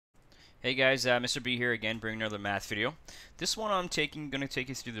Hey guys, Mr. B here again, bringing another math video. This one I'm going to take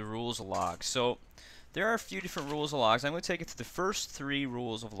you through the rules of logs. So there are a few different rules of logs. I'm going to take you through the first three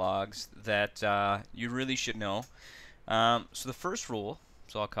rules of logs that you really should know. So the first rule,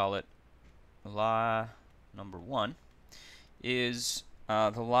 so I'll call it law number one, is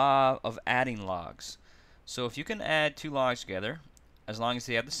the law of adding logs. So if you can add two logs together, as long as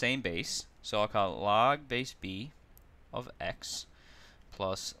they have the same base, so I'll call it log base b of x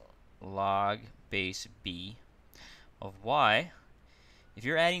plus log base b of y. If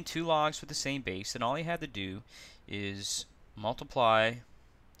you're adding two logs with the same base, then all you have to do is multiply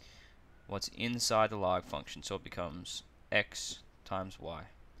what's inside the log function. So it becomes x times y.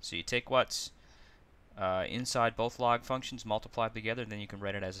 So you take what's inside both log functions, multiply them together, and then you can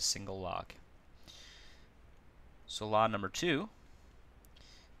write it as a single log. So law number two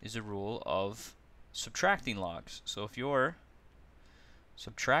is a rule of subtracting logs. So if you're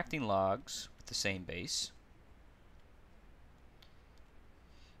subtracting logs with the same base,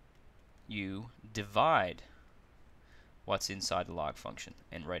 you divide what's inside the log function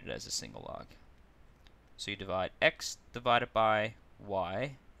and write it as a single log. So you divide x divided by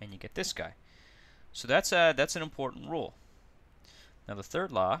y, and you get this guy. So that's an important rule. Now the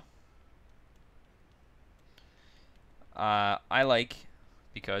third law I like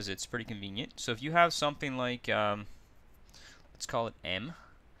because it's pretty convenient. So if you have something like let's call it m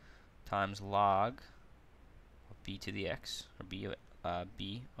times log of b to the x, or b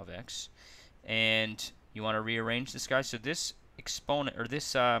of x, and you want to rearrange this guy. So this exponent, or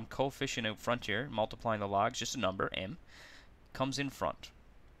this coefficient out front here, multiplying the logs, just a number, m, comes in front.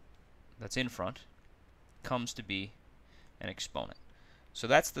 That's in front, comes to be an exponent. So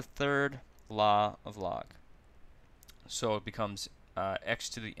that's the third law of log. So it becomes x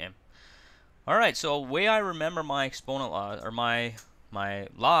to the m. Alright, so the way I remember my exponent law, or my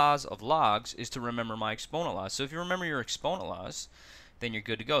laws of logs, is to remember my exponent laws. So if you remember your exponent laws, then you're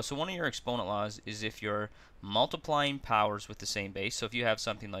good to go. So one of your exponent laws is if you're multiplying powers with the same base. So if you have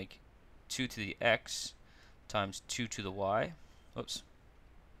something like 2 to the x times 2 to the y, oops,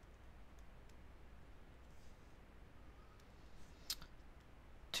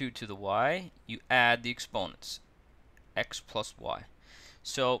 2 to the y, you add the exponents, x plus y.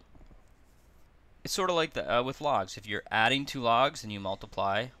 So it's sort of like the with logs. If you're adding two logs, then you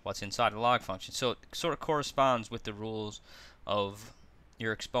multiply what's inside the log function. So it sort of corresponds with the rules of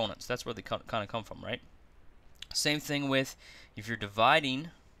your exponents. That's where they kind of come from, right? Same thing with if you're dividing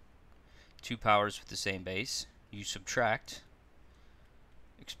two powers with the same base, you subtract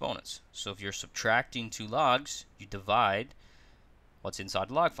exponents. So if you're subtracting two logs, you divide what's inside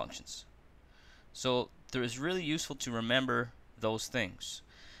the log functions. So it is really useful to remember those things.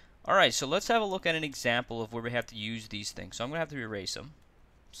 Alright, so let's have a look at an example of where we have to use these things. So I'm going to have to erase them.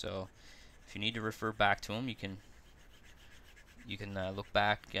 So if you need to refer back to them, you can look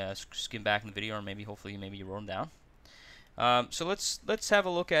back, skim back in the video, or hopefully you wrote them down. So let's have a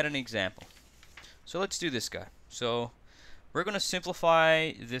look at an example. So let's do this guy. So we're going to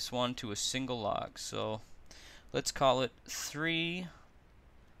simplify this one to a single log. So let's call it 3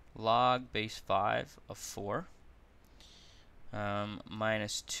 log base 5 of 4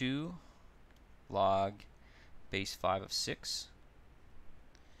 minus 2 log base 5 of 6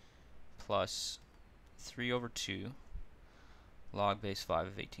 plus 3 over 2 log base 5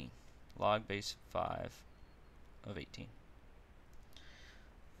 of 18. Log base 5 of 18.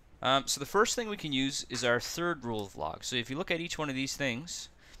 So the first thing we can use is our third rule of log. So if you look at each one of these things,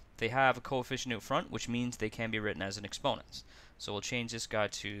 they have a coefficient out front, which means they can be written as an exponent. So we'll change this guy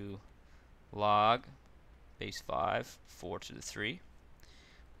to log base 5, 4 to the 3,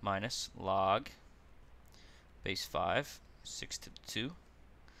 minus log base 5, 6 to the 2,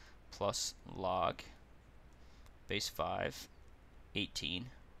 plus log base 5, 18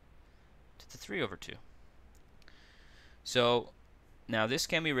 to the 3 over 2. So now this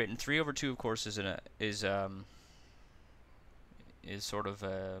can be written, 3 over 2 of course is sort of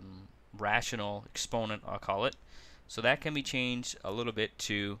a rational exponent, I'll call it. So that can be changed a little bit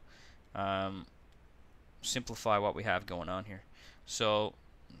to simplify what we have going on here. So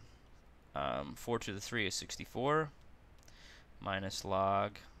 4 to the 3 is 64, minus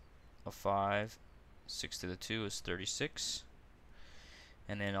log of 5, 6 to the 2 is 36,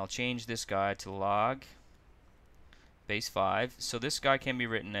 and then I'll change this guy to log base 5. So this guy can be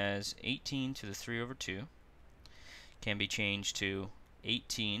written as 18 to the 3 over 2, can be changed to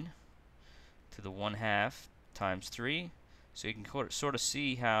 18 to the 1/2 times 3. So you can sort of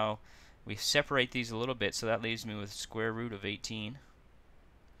see how we separate these a little bit. So that leaves me with square root of 18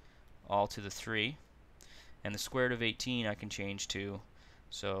 all to the 3, and the square root of 18 I can change to,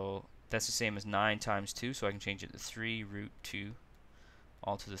 so That's the same as 9 times 2, so I can change it to 3 root 2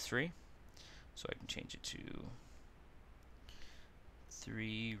 all to the 3. So I can change it to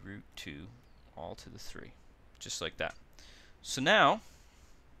 3 root 2 all to the 3, just like that. So now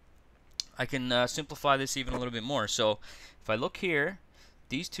I can simplify this even a little bit more. So if I look here,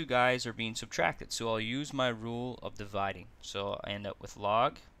 these two guys are being subtracted, so I'll use my rule of dividing. So I end up with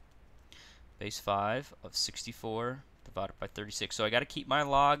log base 5 of 64 divided by 36. So I got to keep my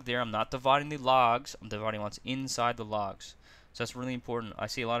log there. I'm not dividing the logs, I'm dividing what's inside the logs. So that's really important. I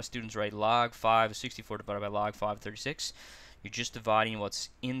see a lot of students write log 5 of 64 divided by log 5 of 36. You're just dividing what's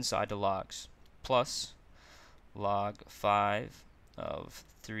inside the logs. Plus log 5 of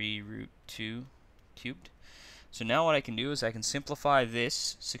 3 root 2 cubed. So now what I can do is I can simplify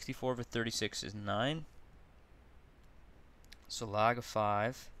this. 64 over 36 is 9. So log of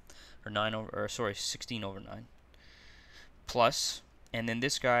 5, or 9 over, or sorry, 16 over 9. Plus, and then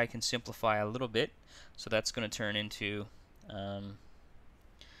this guy I can simplify a little bit. So that's going to turn into, so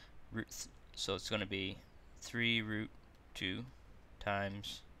it's going to be 3 root 2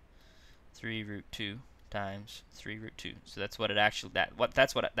 times 3 root 2 times 3 root 2. So that's what it actually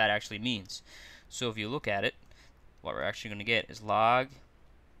that's what that actually means. So if you look at it, what we're actually going to get is log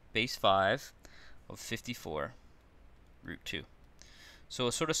base 5 of 54 root 2. So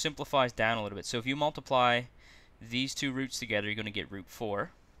it sort of simplifies down a little bit. So if you multiply these two roots together, you're going to get root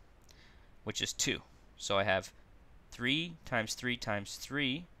 4, which is 2. So I have 3 times 3 times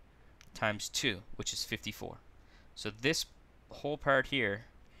 3 times 2, which is 54. So this whole part here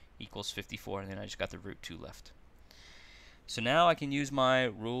equals 54, and then I just got the root 2 left. So now I can use my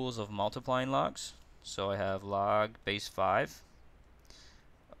rules of multiplying logs. So I have log base 5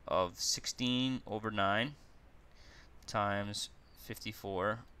 of 16 over 9 times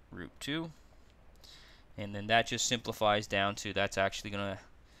 54 root 2, and then that just simplifies down to, that's actually going to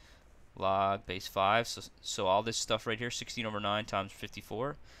log base 5. So all this stuff right here, 16 over 9 times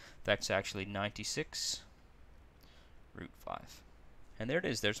 54, that's actually 96 root 5. And there it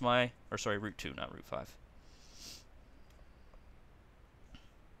is. There's my, or sorry, root 2, not root 5.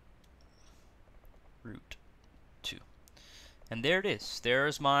 Root 2. And there it is.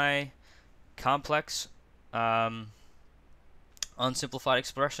 There's my complex unsimplified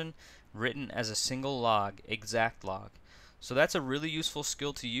expression written as a single log, exact log. So that's a really useful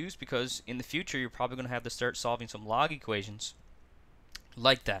skill to use, because in the future you're probably going to have to start solving some log equations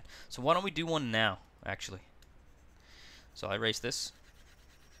like that. So why don't we do one now, actually. So I erase this.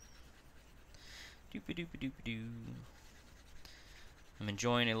 Doopy-doopy-doopy-doo. I'm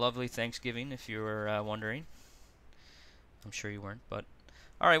enjoying a lovely Thanksgiving, if you were wondering. I'm sure you weren't, but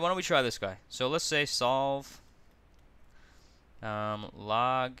alright, why don't we try this guy? So let's say solve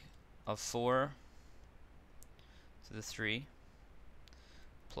log of 4 to the 3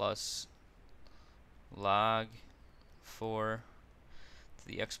 plus log 4 to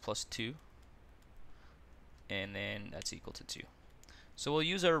the x plus 2, and then that's equal to 2. So we'll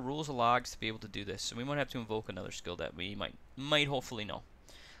use our rules of logs to be able to do this. So we might have to invoke another skill that we might hopefully know.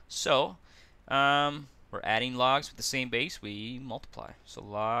 So we're adding logs with the same base. We multiply. So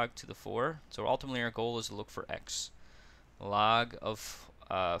log to the 4. So ultimately our goal is to look for x. Log of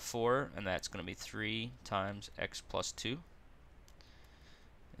 4, and that's going to be 3 times x plus 2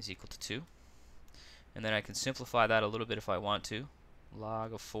 is equal to 2. And then I can simplify that a little bit if I want to.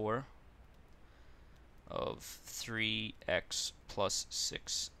 Log of 4 of 3x plus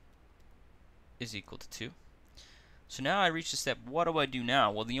 6 is equal to 2. So now I reach the step, what do I do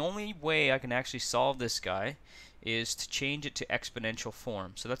now? Well, the only way I can actually solve this guy is to change it to exponential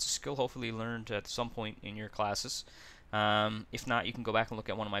form. So that's a skill hopefully you learned at some point in your classes. If not, you can go back and look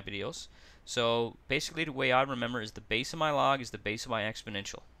at one of my videos. So basically the way I remember is the base of my log is the base of my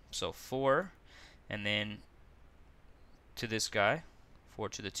exponential. So 4, and then to this guy, 4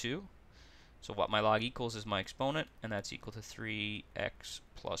 to the 2. So what my log equals is my exponent, and that's equal to 3x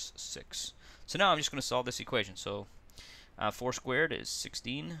plus 6. So now I'm just going to solve this equation. So 4 squared is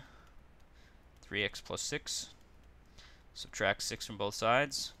 16, 3x plus 6, subtract 6 from both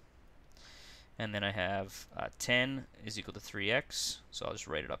sides, and then I have 10 is equal to 3x, so I'll just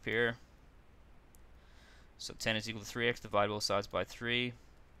write it up here. So 10 is equal to 3x, divide both sides by 3.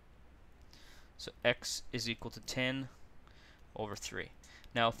 So x is equal to 10 over 3.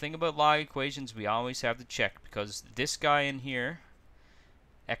 Now, thing about log equations, we always have to check, because this guy in here,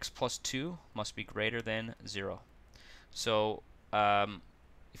 x plus 2, must be greater than 0. So,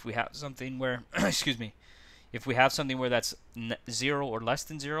 if we have something where, excuse me, if we have something where that's 0 or less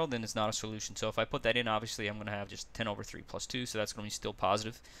than 0, then it's not a solution. So if I put that in, obviously I'm going to have just 10 over 3 plus 2, so that's going to be still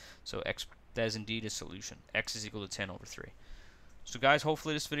positive. So x, that is indeed a solution. X is equal to 10 over 3. So guys,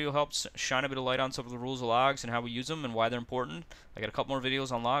 hopefully this video helps shine a bit of light on some of the rules of logs and how we use them and why they're important. I got a couple more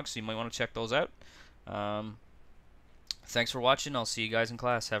videos on logs, so you might want to check those out. Thanks for watching. I'll see you guys in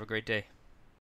class. Have a great day.